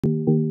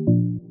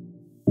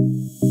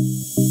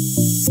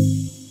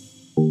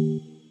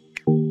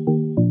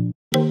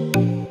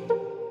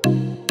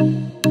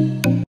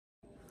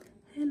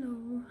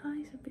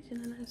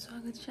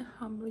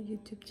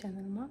YouTube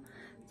च्यानलमा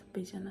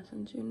सबैजना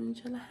सन्चै हुनुहुन्छ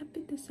होला ह्यापी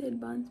दिस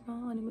एडभान्समा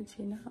अनि म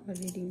छैन अब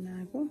रेडी हुन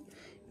आएको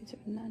यो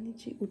चाहिँ नानी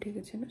चाहिँ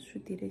उठेको छैन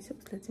सुतिरहेछ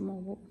उसलाई चाहिँ म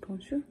अब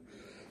उठाउँछु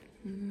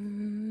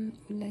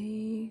उसलाई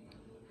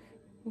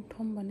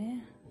उठाउँ भने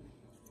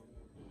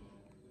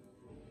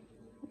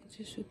ऊ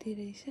चाहिँ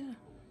सुतिरहेछ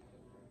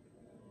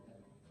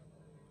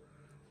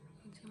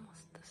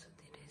मस्त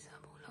सुतिरहेछ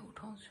अब उसलाई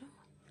उठाउँछु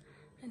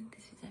अनि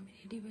त्यसपछि हामी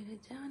रेडी भएर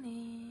जाने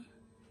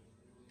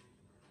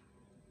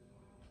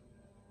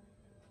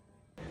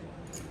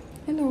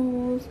हेलो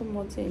सो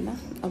म चाहिँ हैन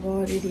अब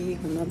रेडी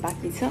हुन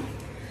बाँकी छ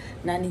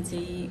नानी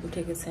चाहिँ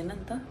उठेको छैन नि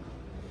त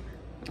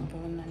अब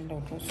नानीलाई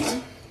उठाउँछु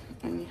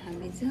अनि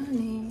हामी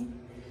जाने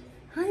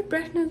high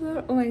Biratnagar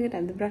oh my God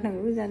हामी त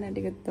विराटनगर जान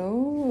आँटेको त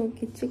हो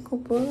के चाहिँ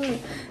खबर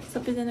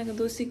सबैजनाको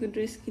दोषीको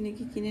ड्रेस किने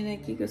कि किनेन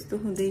के कस्तो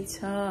हुँदैछ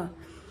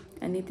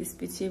अनि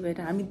त्यसपछि भएर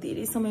हामी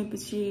धेरै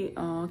समयपछि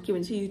के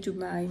भन्छ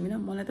युट्युबमा आयौँ हैन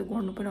मलाई त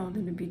गर्नु पनि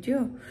आउँदैन भिडियो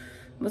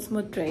बस म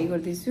ट्राई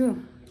गर्दैछु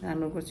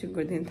राम्रो गर्छु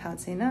गर्दिन थाहा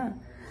छैन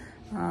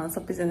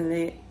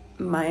सबैजनाले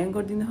माया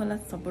गरिदिनु होला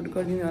सपोर्ट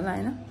गरिदिनु होला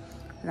हैन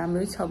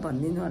राम्रै छ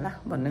भनिदिनु होला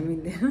भन्न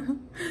मिल्दैन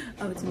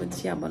अब चाहिँ म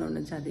चिया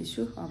बनाउन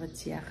जाँदैछु अब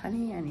चिया खाने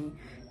अनि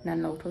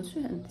नानीलाई उठाउँछु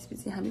अनि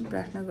त्यसपछि हामी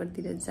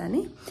विराटनगरतिर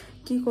जाने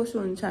के कसो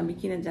हुन्छ हामी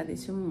किन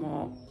जाँदैछौँ म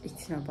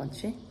एकछिनमा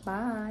भन्छु है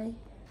बाई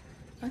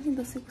अनि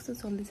दसैँ कस्तो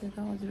चल्दैछ त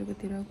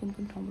हजुरकोतिर कुन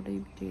कुन ठाउँबाट यो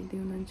भिडियो हेर्दै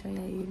हुनुहुन्छ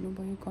या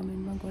हेर्नुभयो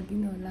कमेन्टमा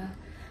गरिदिनु होला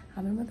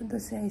हाम्रोमा त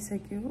दसैँ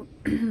आइसक्यो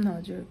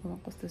हजुरकोमा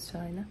कस्तो छ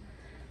हैन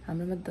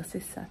हाम्रोमा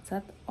दसैँ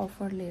साथसाथ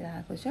अफर लिएर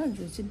आएको छ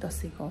जो चाहिँ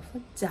दसैँको अफर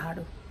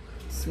जाडो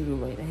सुरु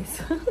भइरहेछ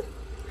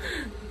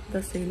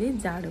दसैँले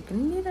जाडो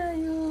पनि लिएर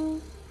आयो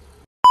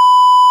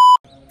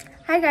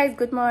हाई गाइज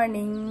गुड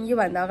मर्निङ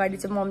योभन्दा अगाडि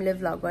चाहिँ मम्मीले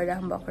भ्लग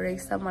गरिराख्नु भएको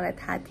रहेछ मलाई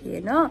थाहा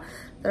थिएन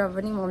तर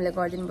पनि मम्मीले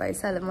गरिदिनु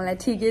भएछ मलाई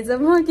ठिकै छ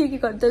म के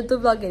गर्छु त्यो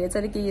भ्लग हेरेछ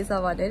नि के छ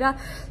भनेर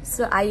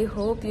सो आई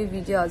होप यो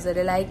भिडियो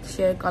हजुरले लाइक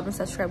सेयर कमेन्ट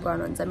सब्सक्राइब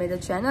गर्नुहुन्छ मेरो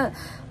channel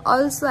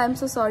also I'm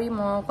so sorry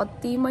म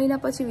कति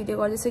महिनापछि भिडियो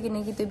गर्दैछु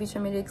किनकि त्यो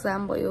बिचमा मेरो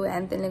एक्जाम भयो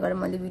एन्ड त्यसले गर्दा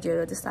मैले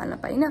भिडियोहरू त्यस्तो हाल्न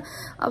पाइनँ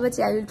अब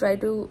चाहिँ I will try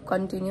to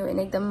continue होइन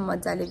एकदम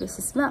मजाले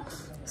बेसिसमा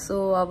सो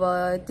अब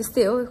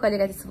त्यस्तै हो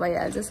कहिलेकाहीँ त्यस्तो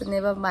भइहाल्छ सो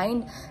नेभर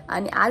माइन्ड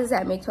अनि आज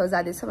चाहिँ हामी एक ठाउँ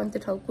जाँदैछौँ अनि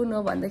त्यो ठाउँ कुन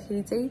हो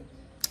भन्दाखेरि चाहिँ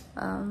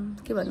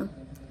के भनौँ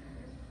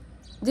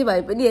जे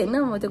भए पनि होइन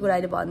म त्यो कुरा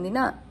अहिले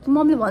भन्दिनँ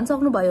मम्मीले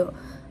भनिसक्नु भयो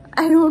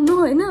आई डोन्ट नो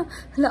होइन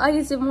ल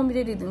अहिले चाहिँ मम्मी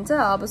रेडी हुन्छ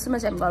अब सुमा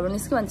चाहिँ हामी घरबाट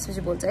निस्क्यौँ अनि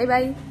त्यसपछि बोल्छ है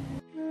बाई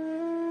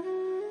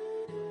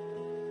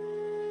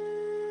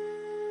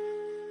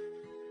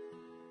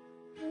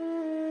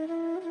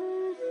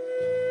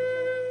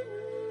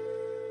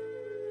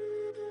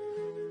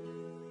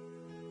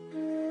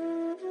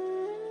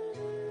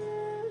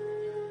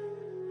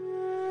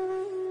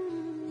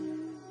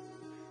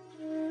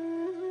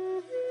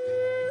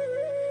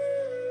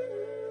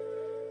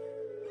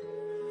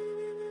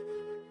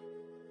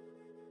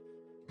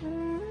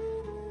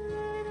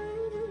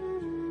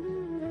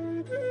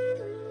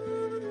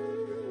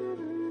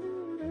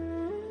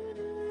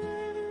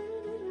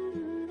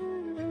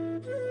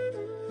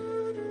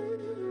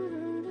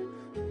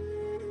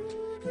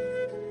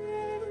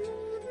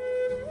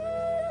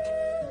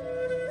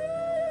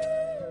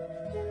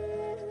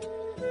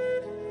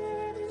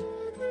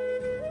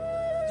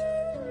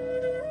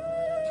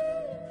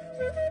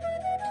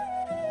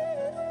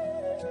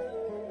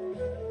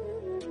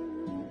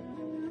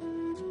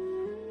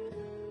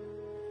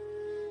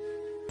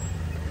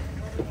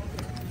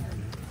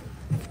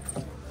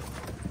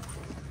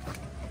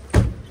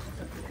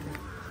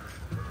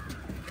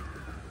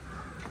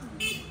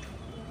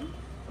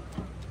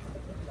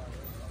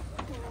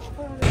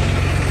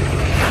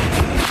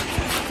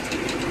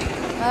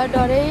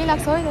डरै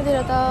लाग्छ है त्यतिर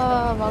त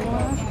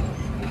भगवान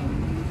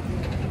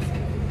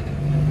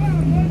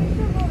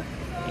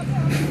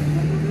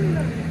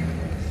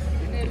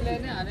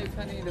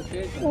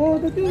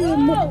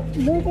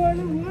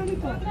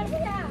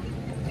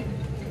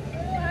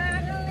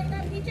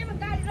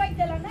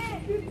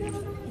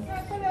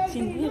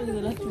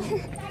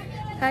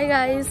हाई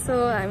गाइस सो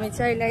हामी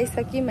चाहिँ अहिले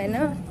आइसक्यौँ होइन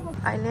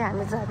अहिले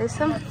हामी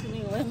जाँदैछौँ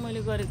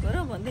मैले गरेको र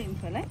भन्दै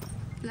हिँड्छु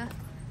ल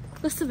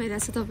कस्तो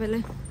भइरहेछ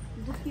तपाईँलाई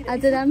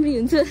आज राम्रै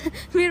हुन्छ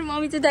मेरो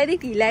मम्मी चाहिँ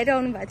डाइरेक्ट हिलाएर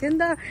आउनु भएको थियो नि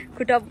त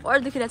खुट्टा बढ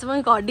दुखिरहेछ म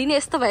हड्डी नै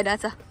यस्तो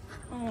भइरहेछ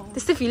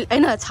त्यस्तै फिल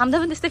होइन छाम्दा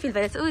पनि त्यस्तै फिल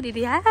भइरहेछ ऊ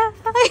दिदी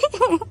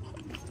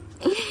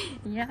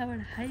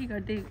यहाँबाट हाई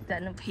गर्दै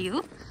जानु भयो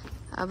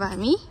अब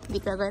हामी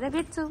भित्र गएर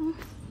भेट्छौँ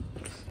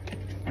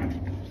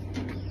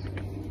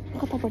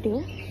कतापट्टि हो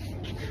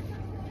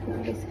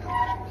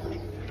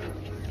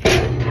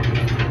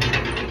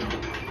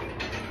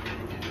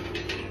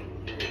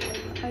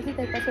अझै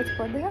त्यही कसो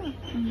पर्दैन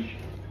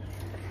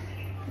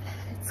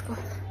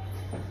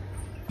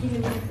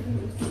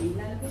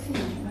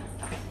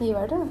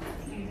यहीबाट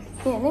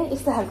यहाँ नै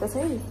यस्तो खालको छ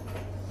है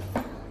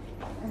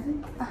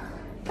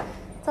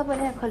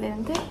तपाईँले यहाँ खोलेर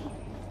हुन्थ्यो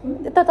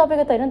त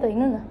तपाईँको त होइन त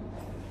हिँड्नु न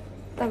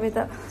तपाईँ त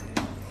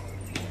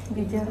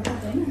भिडियो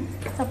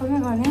सबैमै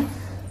गर्ने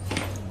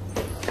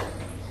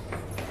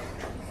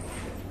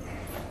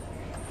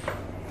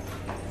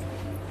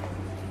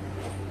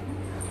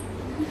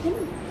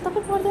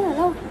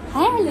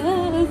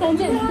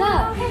सन्चै हुन्छ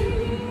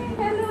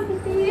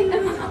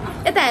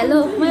यता हेलो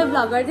म यो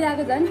भ्लग गर्दै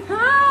आएको झन्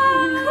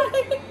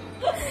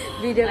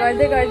भिडियो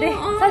गर्दै गर्दै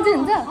सन्चै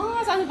हुन्छ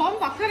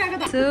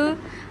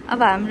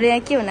अब हाम्रो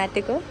यहाँ के हुन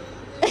आँटेको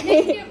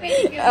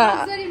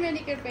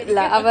ल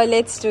अब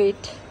लेट्स डु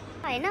इट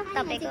हैन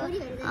तपाईको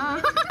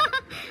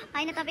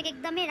हैन तपाईको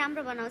एकदमै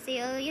राम्रो बनाउँछ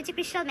यो चाहिँ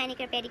क्रिस्टल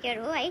म्यानिक्योर पेडिक्योर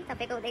हो है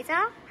तपाईको हुँदैछ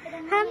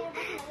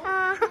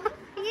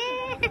ये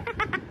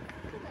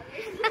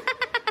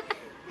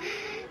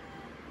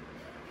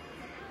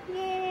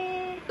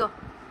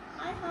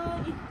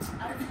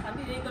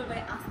हामी रेगल बाई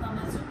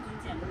आस्थामा छौँ जुन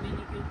चाहिँ हाम्रो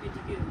मेनिक्योर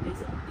पेडिक्योर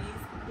हुँदैछ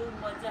यस्तो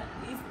मजा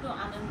यस्तो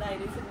आनन्द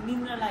आइरहेछ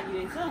निन्द्रा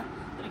लागिरहेछ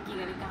तर के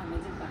गरे काममा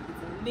चाहिँ बाँकी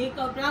छ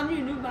मेकअप राम्रो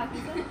हुनु बाँकी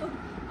छ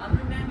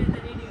हाम्रो म्याम यता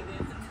रेडी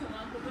हुँदैछ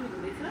उहाँको पनि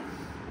हुँदैछ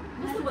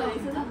कस्तो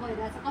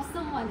भइरहेछ कस्तो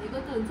भनेको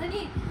त हुन्छ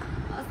नि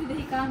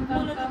अस्तिदेखि काम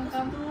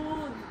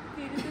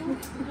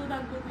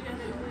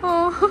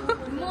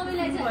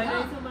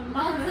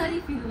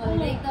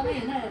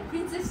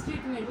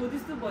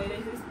त्यस्तो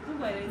भइरहेछ यस्तो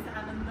भइरहेछ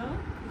आनन्द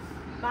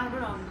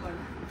बारबार आउनु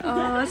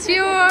पर्छ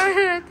sure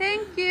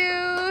thank you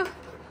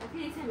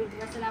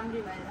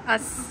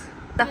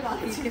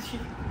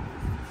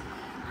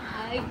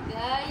high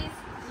guys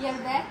we are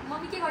back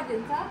mummy के गर्दै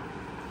हुन्छ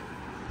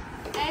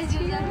एज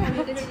युजुअल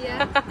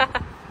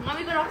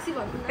मम्मीको रक्सी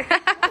भन्नु न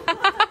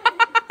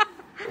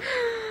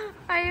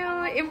आयो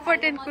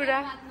इम्पोर्टेन्ट कुरा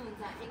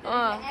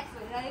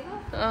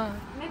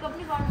मेकअप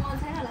नि गर्नु मन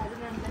छैन होला आज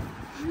म्यामलाई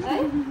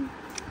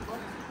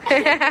है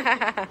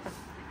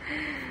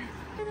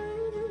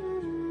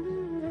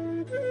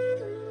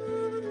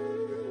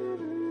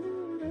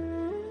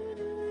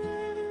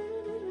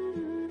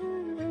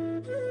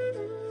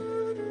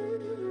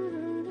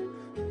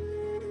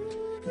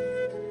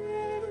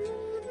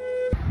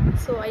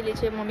सो अहिले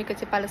चाहिँ मम्मीको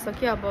चाहिँ पालो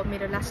सक्यो अब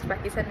मेरो लास्ट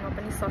बाँकी छ म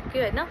पनि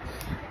सक्यो होइन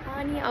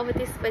अनि अब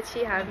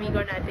त्यसपछि हामी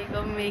गर्न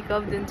आँटेको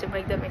मेकअप जुन चाहिँ म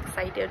एकदम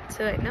एक्साइटेड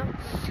छु होइन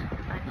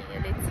अनि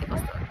लेट्स सी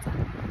कस्तो हुन्छ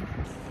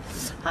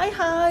हाई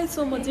हाई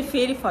सो म चाहिँ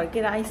फेरि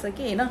फर्केर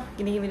आइसकेँ होइन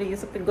किनकि मेरो यो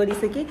सबै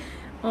गरिसकेँ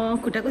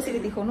खुट्टा कसरी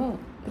देखाउनु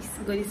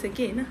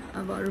गरिसकेँ होइन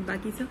अब अरू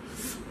बाँकी छ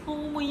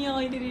म यहाँ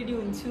अहिले रेडी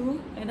हुन्छु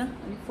होइन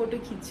अनि फोटो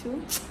खिच्छु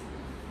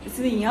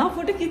त्यसरी यहाँ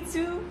फोटो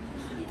खिच्छु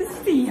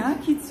त्यसरी यहाँ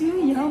खिच्छु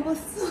यहाँ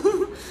बस्छु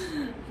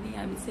अनि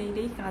हामी चाहिँ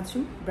यही कहाँ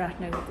छौँ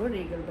विराटनगरको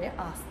रेगल बाई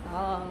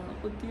आस्था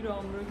कति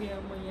राम्रो क्या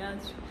म यहाँ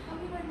छु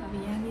अब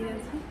यहाँनिर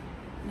छ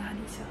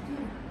नानी छ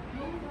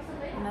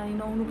नानी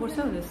नुहाउनुपर्छ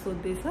भनेर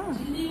सोध्दैछ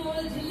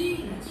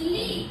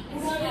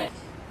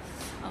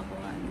अब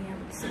हामी यहाँ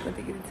त्यसो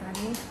कतिखेरि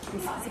जाने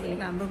त्यसपछि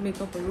भनेको हाम्रो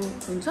मेकअपहरू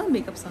हुन्छ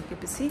मेकअप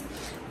सकेपछि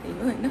त्यही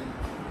हो होइन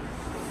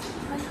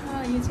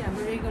यो चाहिँ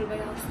हाम्रो regal by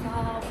Astha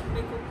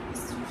makeup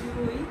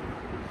studio है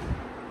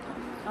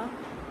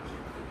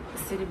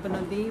यसरी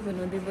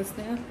बनाउँदै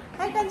बस्ने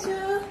कान्छो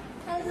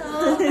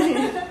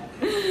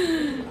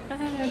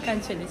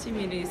कान्छोले चाहिँ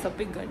मेरो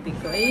सबै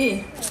गरिदिएको है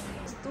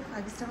यस्तो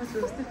खागिस्टामा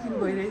जस्तो फिल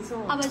भइरहेछ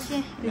अब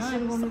चाहिँ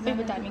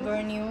हामी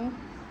गर्ने हो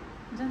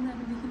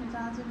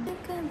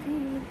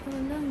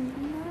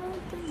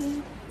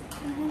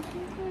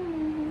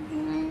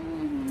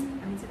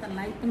हामी चाहिँ त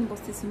लाइट पनि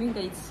बस्दैछौँ है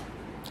गाइस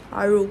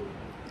अरू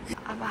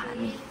अब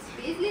हामी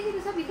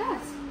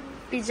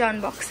पिज्जा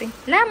अनबक्सिङ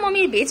ला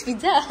मम्मी भेज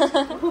पिज्जा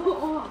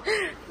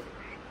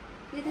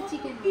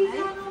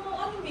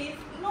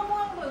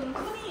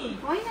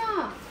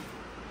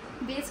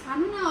भेज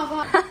खानु न अब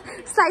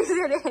size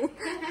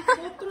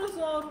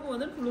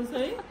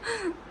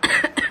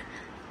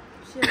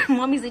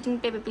mummy is eating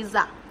paper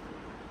pizza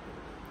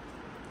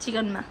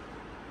चिकनमा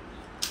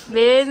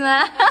भेजमा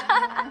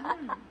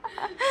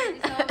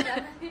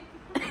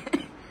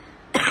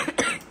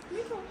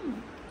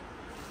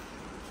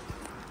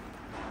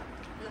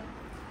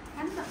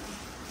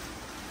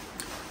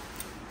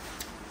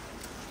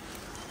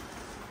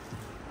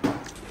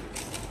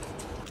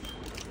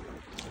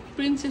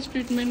प्रिन्सेस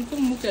ट्रिटमेन्टको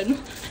मुख हेर्नु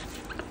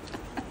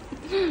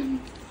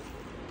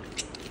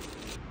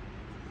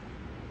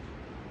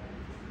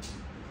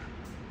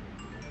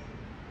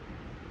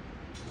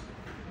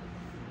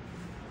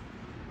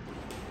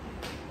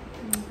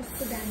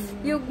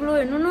यो ग्लो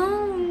हेर्नु न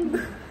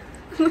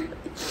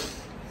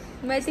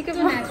मैसिकै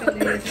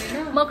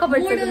मकअप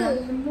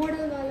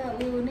मोडल वाला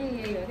उ नै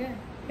यही हो क्या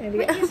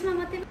यसमा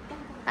मात्रै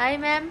हाई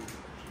म्याम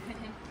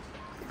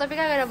तपाईँ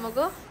कहाँ गएर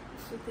मको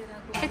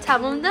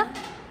छामौँ त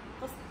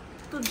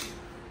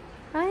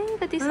है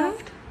कति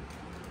सफ्ट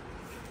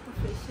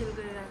फेसियल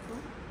गरिरहेको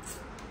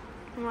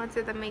म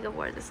चाहिँ त मेकअप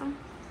गर्दैछु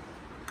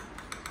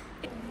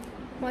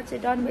म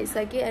चाहिँ डन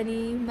भइसकेँ अनि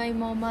माई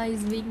ममा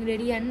इज बिङ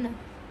रेडी हेर्नु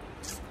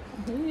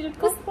न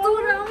कस्तो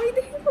राम्रो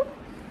देखेको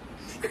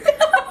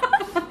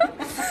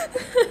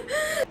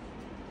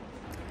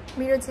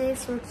मेरो चाहिँ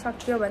सुट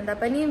सक्यो भन्दा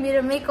पनि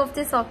मेरो मेकअप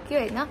चाहिँ सक्यो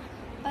होइन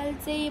अहिले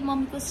चाहिँ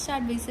मम्मीको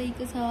स्टार्ट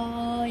भइसकेको छ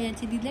यहाँ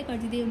चाहिँ दिदीलाई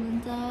गरिदिँदै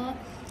हुनुहुन्छ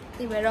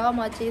त्यही भएर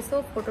म चाहिँ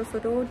यसो फोटो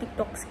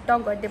टिकटक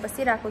गर्दै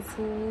बसिरहेको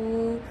छु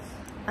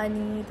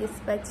अनि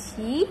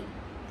त्यसपछि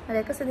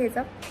मलाई कस्तो देखेछ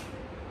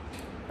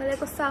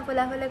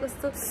आफूलाई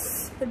कस्तो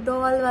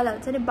डलवाला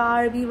हुन्छ नि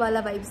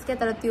बार्बीवाला भाइब्स क्या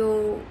तर त्यो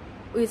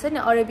उयो छ नि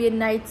अरेबियन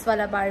नाइट्स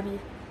वाला बार्बी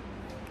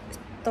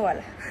यस्तो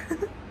वाला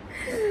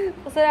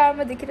कस्तो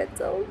राम्रो देखिरहेको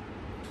छ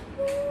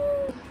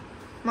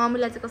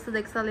मम्मीलाई चाहिँ कस्तो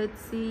देख्छ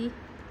लेट्स सी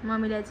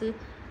मम्मीलाई चाहिँ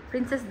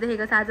प्रिन्सेस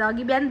देखेको छ आज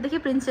अघि बिहानदेखि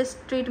प्रिन्सेस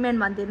ट्रिटमेन्ट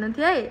भन्दै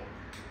हुनुहुन्थ्यो है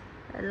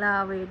ल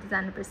अब हेर्दै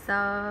जानुपर्छ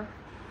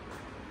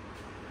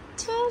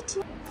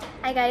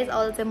हाई गाइज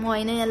अहिले चाहिँ म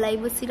होइन यहाँ लाइभ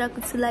बसिरहेको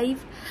छु लाइभ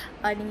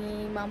अनि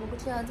मामाको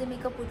चाहिँ अझै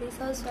मेकअप हुँदैछ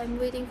सो आइम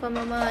वेटिङ फर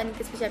मामा अनि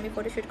त्यसपछि हामी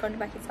फोटोसुट गर्नु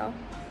बाँकी छ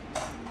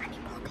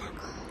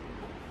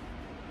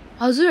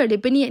हजुरहरूले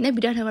पनि होइन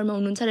विराटनगरमा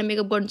हुनुहुन्छ र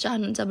मेकअप गर्नु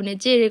चाहनुहुन्छ भने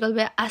चाहिँ रेगल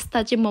बाई आस्था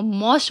चाहिँ म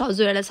मस्ट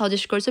हजुरहरूलाई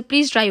सजेस्ट गर्छु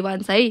प्लिज ट्राई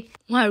वान्स है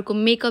उहाँहरूको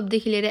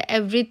मेकअपदेखि लिएर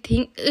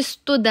एभ्रिथिङ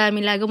यस्तो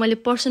दामी लाग्यो मैले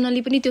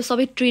पर्सनली पनि त्यो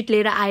सबै ट्रिट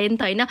लिएर आएँ नि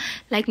त होइन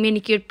लाइक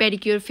मेनिक्योर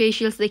पेडिक्योर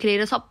फेसियल्सदेखि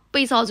लिएर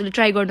सबै छ हजुरले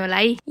ट्राई गर्नु होला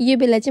है यो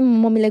बेला चाहिँ म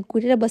मम्मीलाई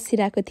कुरेर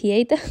बसिरहेको थिएँ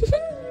है त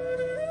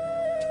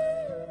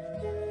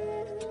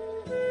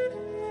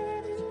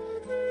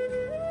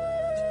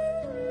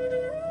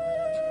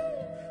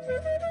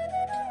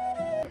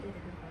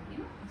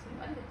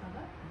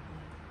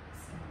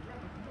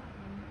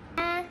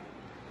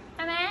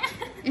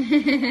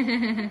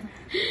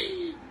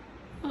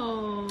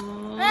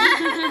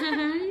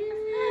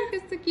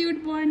कस्तो क्यूट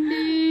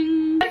बन्डिङ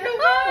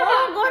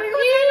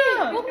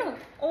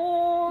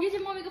यो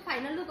चाहिँ मम्मीको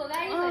फाइनल लुक हो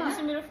गाइस यो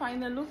चाहिँ मेरो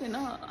फाइनल लुक हैन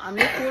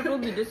हामीले फोटो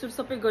भिडियो सुट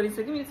सबै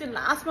गरिसक्यौँ यो चाहिँ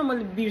लास्टमा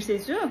मैले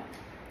बिर्सेछु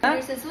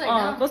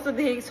कस्तो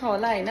देखेको छ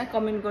होला हैन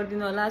कमेन्ट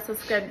गरिदिनु होला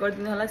सब्स्क्राइब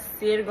गरिदिनु होला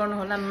शेयर गर्नु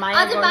होला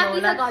माया गर्नु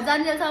होला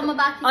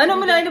हैन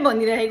मैले अहिले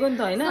भनिरहेको नि त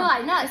हैन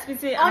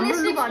त्यसपछि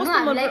अनेस्टली भन्नु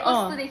हामीलाई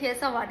कस्तो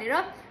देखेछ भनेर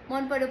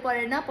मन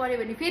परेन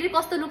भने फेरि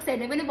कस्तो लुक्स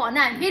हेर्ने पनि भन्न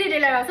हामी फेरि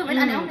रेलर आउँछौँ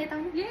भने आउने त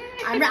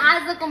हाम्रो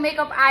आजको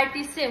मेकअप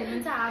आर्टिस्ट चाहिँ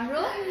हुनुहुन्छ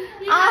हाम्रो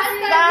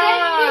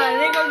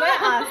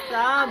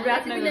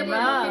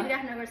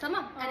विराटनगरसम्म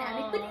अनि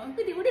हामी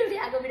उडी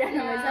आएको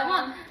विराटनगरसम्म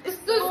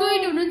यस्तो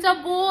स्विट हुनुहुन्छ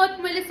बोथ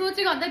मैले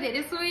सोचेको भन्दा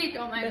धेरै sweet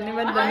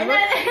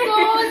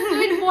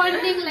sweet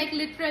bonding like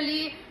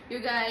literally You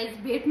guys,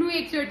 भेट्नु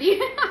एकचोटी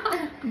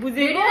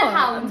बुझेको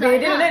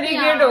भेट्यो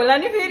रिग्रेट होला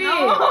नि फेरि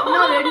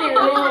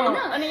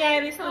अनि यहाँ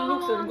यस्तो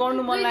लुक्सहरु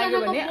गर्नु मन लाग्यो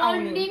भने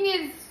आउने bonding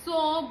is so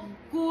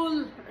cool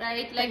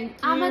right like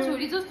आमा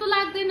छोरी जस्तो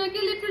लाग्दैन कि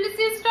लिटरली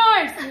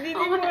सिस्टर्स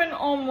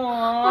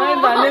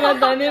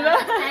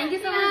धन्यवाद थ्यांक यू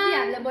सो मच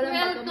हामीलाई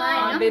बोलाउनु भएकोमा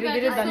हैन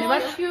धेरै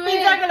धन्यवाद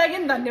पिज्जाको लागि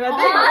नि धन्यवाद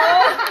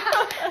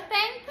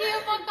thank you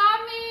for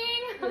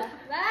coming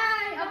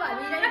by अब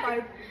हामी घर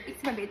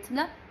एकछिनमा भेट्छौँ ल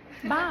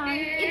बाइ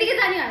यतिकै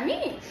जाने हामी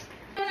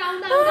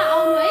आउँदा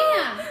आउनु है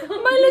यहाँ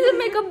मैले चाहिँ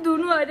मेकअप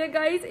धुनु अरे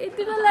गाइस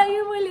यतिको लागि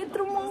मैले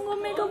यत्रो महँगो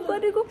मेकअप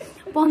गरेको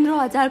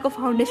 15,000 को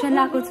फाउन्डेसन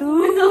लाएको छु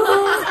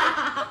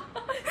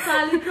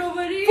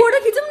फोटो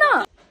खिचौँ न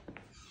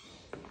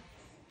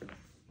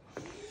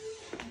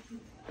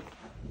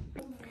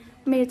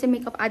मेरो चाहिँ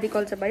मेकअप आधी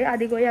कल्चर भयो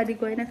आधी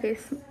गएन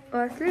फेस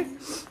वासले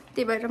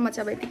त्यही भएर म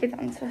चाहिँ अब यतिकै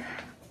जान्छु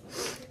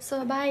सो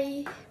बाई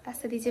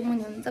आस्था दिदी चाहिँ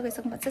मुनि हुनुहुन्छ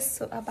गइसक्नु भएको छ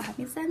सो अब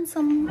हामी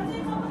जान्छौँ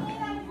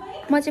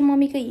म चाहिँ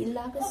मम्मीको हिल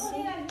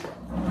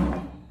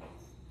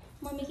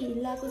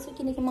लगाएको छु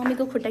किनकि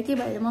मम्मीको खुट्टा के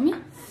भयो मम्मी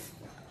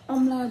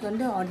अम्ला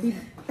झन्डै हड्डी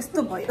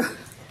यस्तो भयो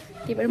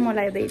त्यही भएर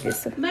मलाई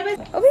दैदैछु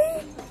अबे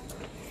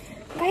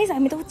गाइस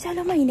हामी त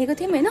उचालोमा हिँडेको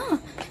थियौँ होइन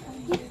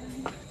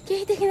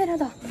केही देखिँदैन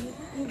त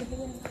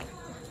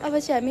अब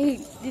चाहिँ हामी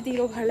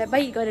दिदीको घरलाई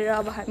बाई गरेर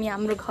अब हामी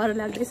हाम्रो घर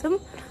लाग्दैछौँ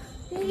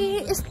ए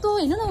यस्तो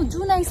होइन न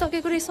जुन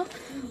आइसकेको रहेछ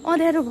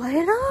अँध्यारो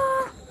भएर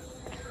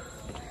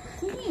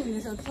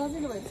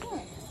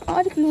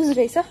अलिक लुज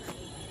रहेछ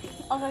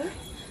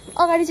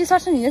अगाडि चाहिँ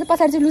सर्सन हिँड्छ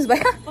पछाडि चाहिँ लुज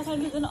भयो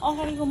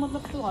अगाडिको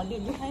मतलब त्यो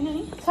हड्डीहरू छैन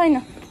नि छैन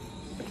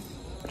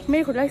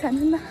मेरो खुट्टा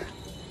खान्छ नि त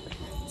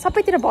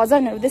सबैतिर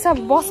भजनहरू हुँदैछ अब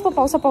बस पो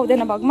पाउँछ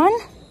पाउँदैन भगवान्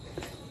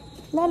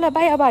ल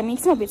बाई अब हामी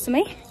एकछिनमा भेट्छौँ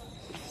है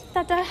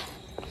टाटा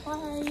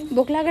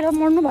भोक लागेर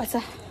मर्नु भएको छ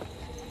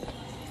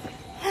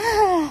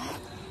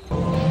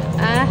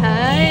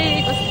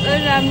कस्तो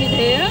राम्रो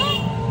थियो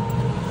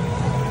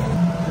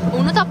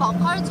हुनु त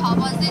भर्खर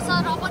 6 बज्दैछ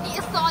र पनि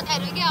यस्तो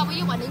अँध्यारो के अब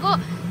यो भनेको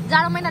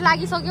जाडो महिना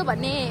लागिसक्यो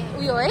भन्ने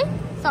उयो है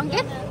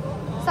सङ्केत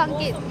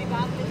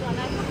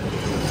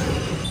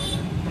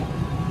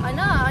होइन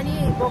अनि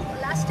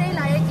लास्टै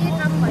लाग्यो के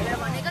काम भनेर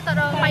भनेको तर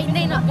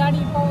पाइँदैन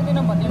गाडी पाउँदैन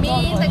भन्ने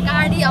मेन त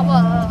गाडी अब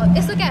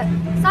यसो क्या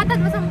 7-8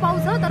 बजीसम्म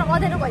पाउँछ तर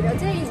अँध्यारो भएर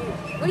चाहिँ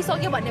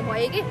गइसक्यो भन्ने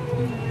भयो कि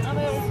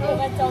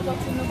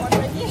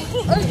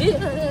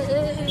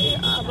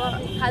अब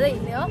खाँदै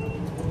हिँड्ने हो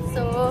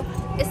सो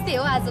यस्तै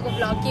हो आजको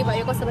भ्लग के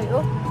भयो कसो भयो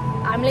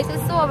हामीले चाहिँ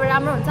यसो अब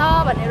राम्रो हुन्छ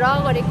भनेर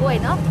गरेको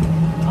होइन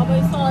अब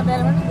यसो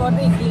अँध्यारोमा पनि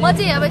गर्दै म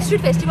चाहिँ अब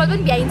स्ट्रिट फेस्टिभल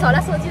पनि भ्याइन्छ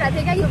होला सोचिरहेको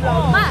थिएँ क्या यो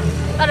भ्लगमा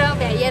तर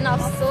भ्याइएन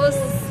अफसोस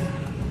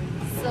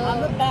सो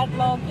हाम्रो ब्याड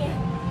लक के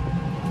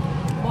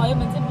भयो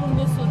भने चाहिँ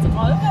बुन्ने सोच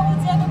हल्का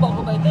उज्यालो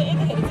भएको भए त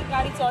यतिखेर चाहिँ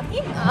गाडी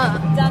चढ्थ्यौँ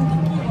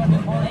जान्थ्यौँ के गर्ने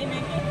भएन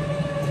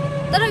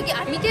तर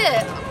हामी के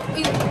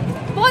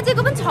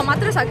बजेको पनि 6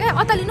 मात्र छ क्या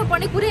अतालिनु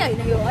पर्ने कुरै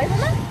होइन यो है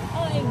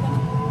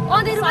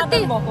अँध्यारो मात्रै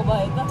भएको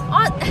भए त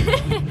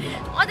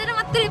अँध्यारो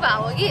मात्रै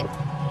भयो कि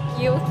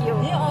के हो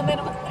ए आउँदैन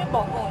मात्रै भएको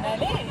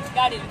हुनाले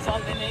गाडीहरु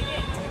चल्दैन के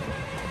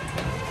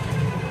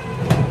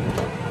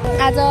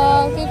आज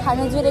केही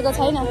खानु जुरेको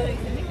छैन आउँदै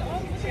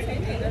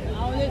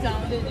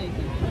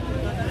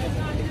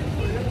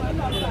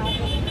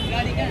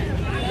गाडी कहाँ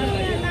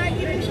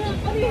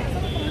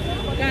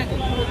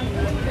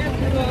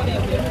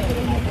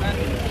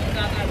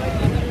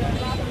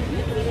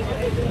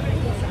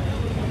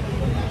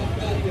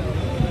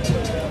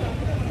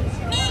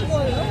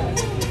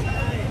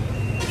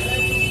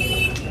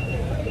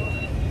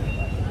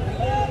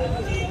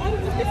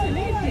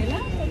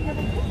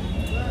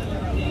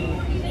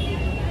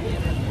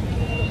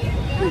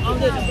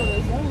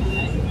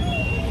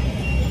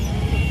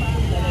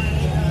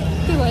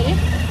के भयो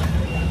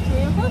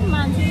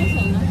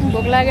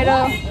भोक लागेर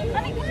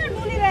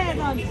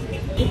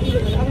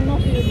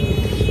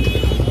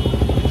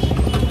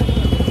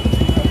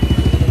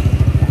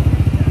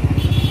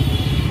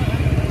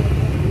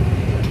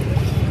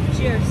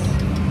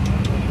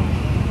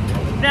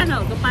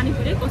बिरानहरूको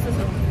पानीपुरी कस्तो छ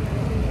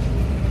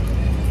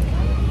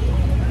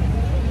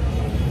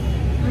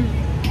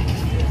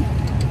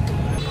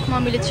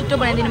मम्मीले छिटो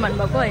बनाइदिनु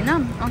भन्नुभएको होइन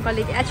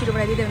अङ्कलले छिटो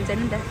बनाइदिँदै हुन्छ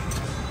नि त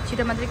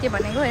छिटो मात्रै के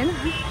भनेको होइन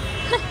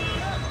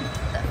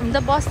हुन्छ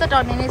बस त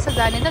टर्ने नै छ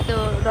जाने त त्यो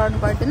डर्नु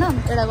पर्दैन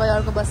एउटा गयो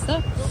अर्को बस छ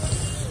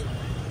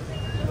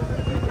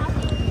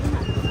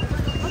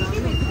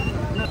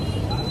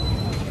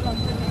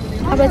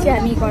अब चाहिँ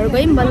हामी घर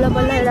गयौँ बल्ल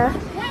बल्ल एउटा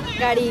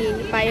गाडी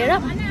पाएर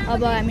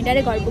अब हामी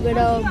डाइरेक्ट घर पुगेर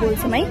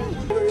बोल्छौँ है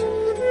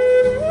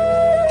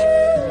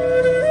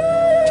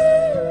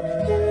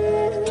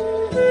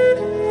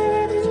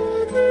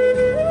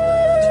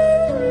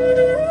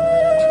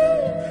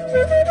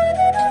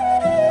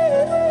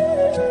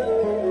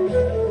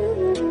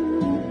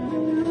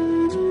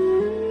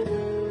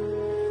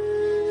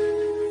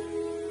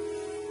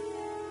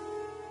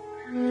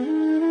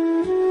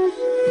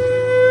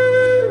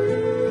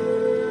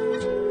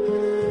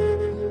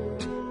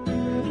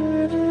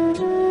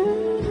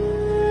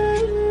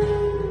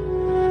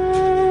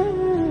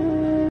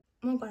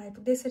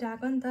त्यसरी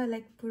आएको नि त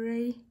लाइक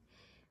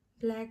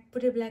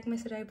पुरै ब्ल्याकमा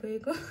यसरी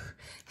आइपुगेको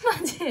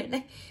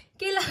मान्छेहरूलाई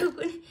के लाग्यो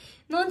कुनै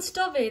नन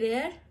स्टप हेऱ्यो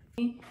यार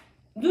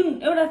जुन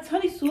एउटा छ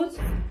नि सोच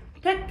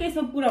ठ्याक्कै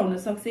सब पुरा हुन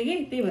सक्छ कि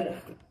त्यही भएर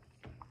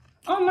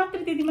मात्र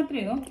त्यति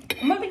मात्रै हो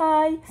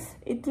मलाई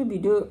यत्रो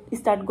भिडियो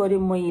स्टार्ट गर्यो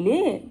मैले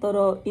तर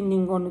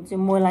इन्डिङ गर्नु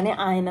चाहिँ मलाई नै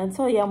आएन छ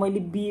या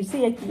मैले बिर्सेँ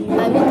या के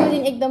हामी त्यो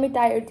दिन एकदमै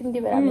टायर्ड थियौँ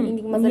त्यही भएर हामी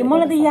इन्डिङ मजाले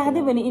मलाई त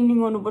यादै भने इन्डिङ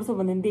गर्नुपर्छ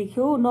भनेर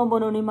देख्यो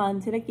नबनाउने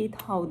मान्छेलाई केही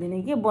थाहा हुँदैन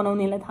के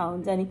बनाउनेलाई थाहा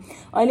हुन्छ नि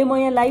अहिले म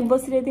यहाँ लाइभ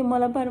बसिरहेको थिएँ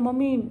मलाई पाएर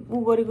मम्मी उ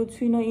गरेको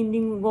छुइनँ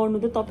इन्डिङ गर्नु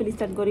त तपाईँले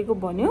स्टार्ट गरेको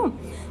भन्यो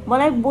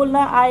मलाई बोल्न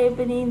आए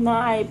पनि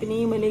नआए पनि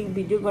मैले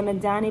भिडियो गर्न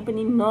जाने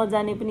पनि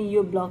नजाने पनि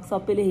यो ब्लग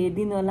सबैले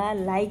हेरिदिनु होला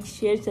लाइक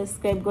सेयर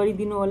सब्सक्राइब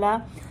गरिदिनु होला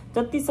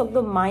जति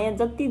सक्दो माया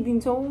जति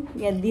दिन्छौँ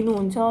या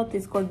दिनुहुन्छ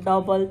त्यसको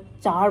डबल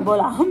चारबल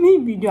हामी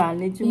भिडियो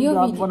हाल्ने छौँ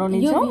ब्लग बनाउने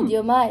छौँ यो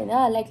भिडियोमा हैन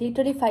लाइक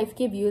लिटरली 5K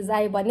भ्युज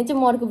आयो भने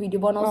चाहिँ म अर्को भिडियो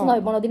बनाउँछु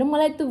नभए बनाउँदिन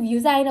मलाई त्यो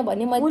भ्युज आएन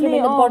भने म यत्रो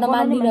मेहनत गर्न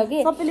मान्दिन के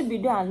सबैले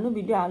भिडियो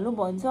हाल्नु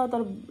भन्छ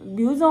तर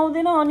भ्युज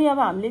आउँदैन अनि अब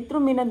हामीले यत्रो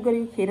मेहनत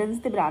गरेको खेर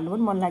जस्तै बेला हाल्नु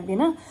पनि मन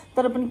लाग्दैन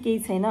तर पनि केही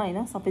छैन हैन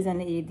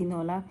सबैजनाले हेरिदिनु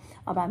होला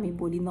अब हामी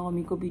भोलि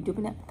नवमीको भिडियो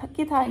पनि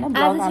के थाहा हैन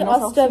ब्लग हाल्न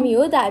सक्छौं अष्टमी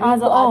हो त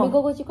हामी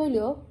गएको चाहिँ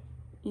कहिले हो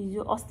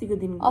हिजो अस्तिको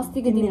दिन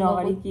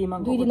अगाडि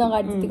 2 दिन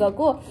अगाडि जति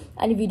गएको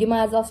अनि भिडियोमा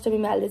आज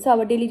अष्टमीमा हाल्दैछ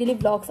अब डेली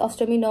ब्लग्स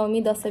अष्टमी नवमी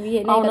दशमी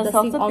हैन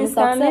एकादशी आउन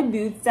सक्छ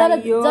तर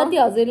जति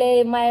हजुरले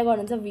माया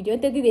गर्नुहुन्छ भिडियो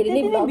त्यति धेरै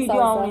नै ब्लग्स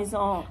आउँछ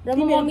र म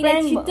मम्मीलाई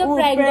छिटो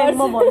प्राङ्क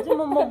गर्छु म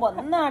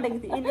भन्न आँटेको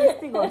थिएँ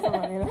यस्तै गर्छ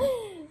भनेर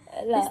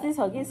त्यस्तै छ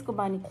कि यसको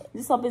बानी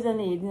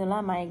सबैजनाले हेरिदिनु होला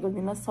माया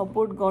गरिदिनु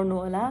सपोर्ट गर्नु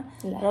होला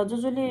र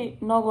जसले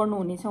नगर्नु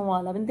हुनेछ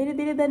उहाँलाई पनि धेरै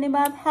धेरै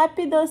धन्यवाद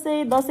ह्यापी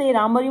दशैं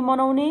राम्ररी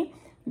मनाउने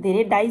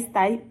धेरै डाइस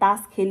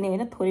तास खेल्ने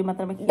हैन थोरै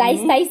मात्रामा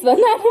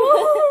खेल्ने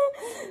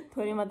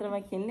थोरै मात्रामा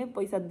खेल्ने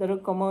पैसा दरो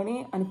कमाउने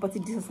अनि पछि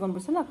डिस्कस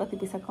गर्नुपर्छ ल कति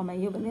पैसा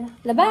कमाइयो भनेर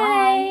ल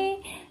बाइ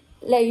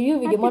ल यो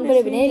भिडियो मन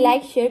पर्यो भने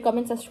लाइक शेयर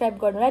कमेन्ट सब्स्क्राइब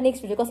गर्नु होला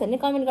नेक्स्ट भिडियो कसरी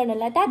कमेन्ट गर्नु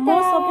होला टाटा म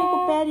सबैको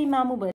प्यारी मामु